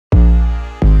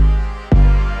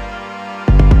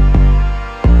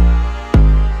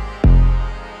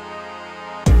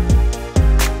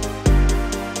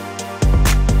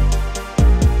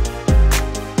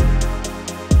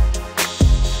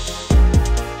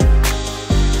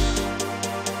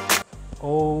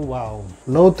Wow.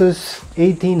 Lotus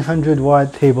 1800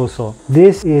 watt table saw.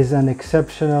 This is an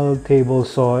exceptional table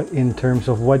saw in terms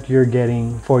of what you're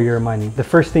getting for your money. The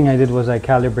first thing I did was I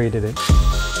calibrated it.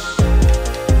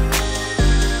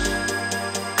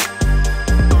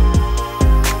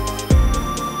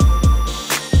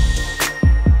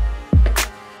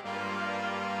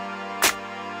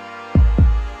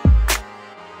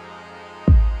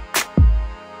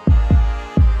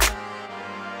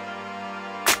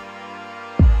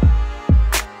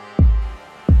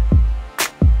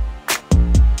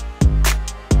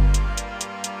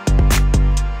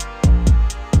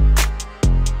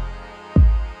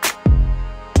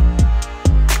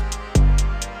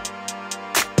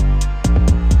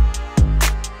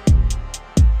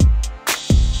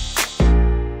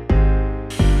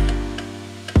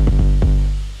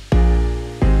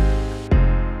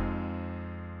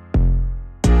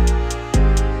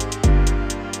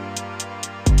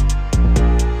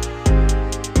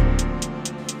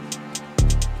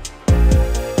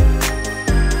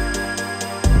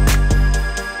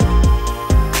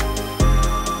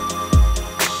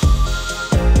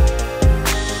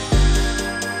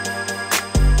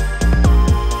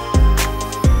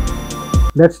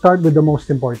 Let's start with the most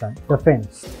important, the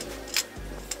fence.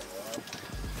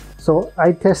 So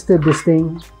I tested this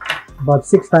thing about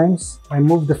 6 times. I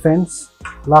moved the fence,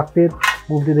 locked it,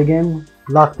 moved it again,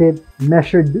 locked it,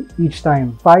 measured each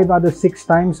time. 5 out of 6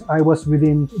 times I was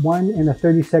within 1 and a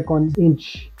 32nd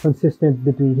inch consistent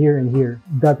between here and here.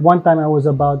 That one time I was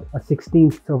about a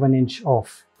 16th of an inch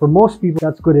off. For most people,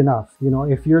 that's good enough. You know,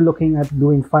 if you're looking at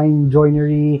doing fine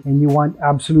joinery and you want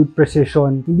absolute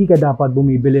precision, hindi ka dapat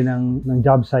bumibili ng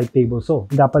job site table saw.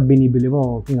 Dapat binibili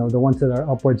mo, you know, the ones that are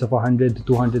upwards of 100 to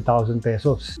 200,000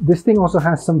 pesos. This thing also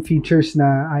has some features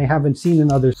na I haven't seen in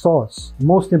other saws.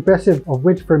 Most impressive of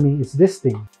which for me is this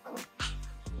thing.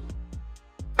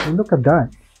 And look at that.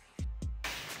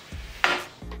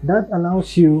 That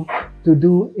allows you to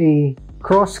do a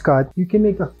cross cut. You can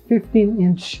make a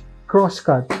 15-inch cross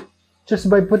cut just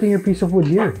by putting a piece of wood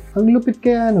here. Ang lupit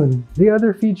kaya nun. The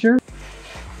other feature,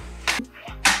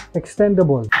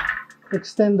 extendable.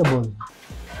 Extendable.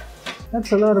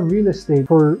 That's a lot of real estate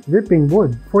for ripping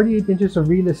wood. 48 inches of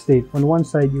real estate. On one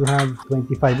side, you have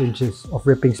 25 inches of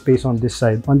ripping space on this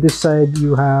side. On this side,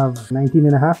 you have 19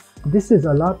 and a half. This is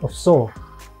a lot of saw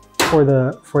for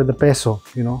the peso,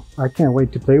 you know. I can't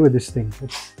wait to play with this thing.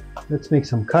 Let's make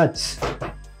some cuts.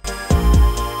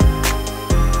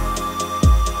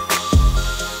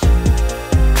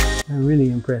 I'm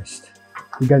really impressed.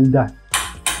 Ganda.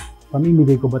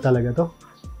 Pamimigay ko ba talaga to?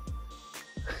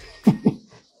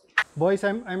 Boys,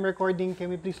 I'm recording.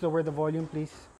 Can we please lower the volume, please?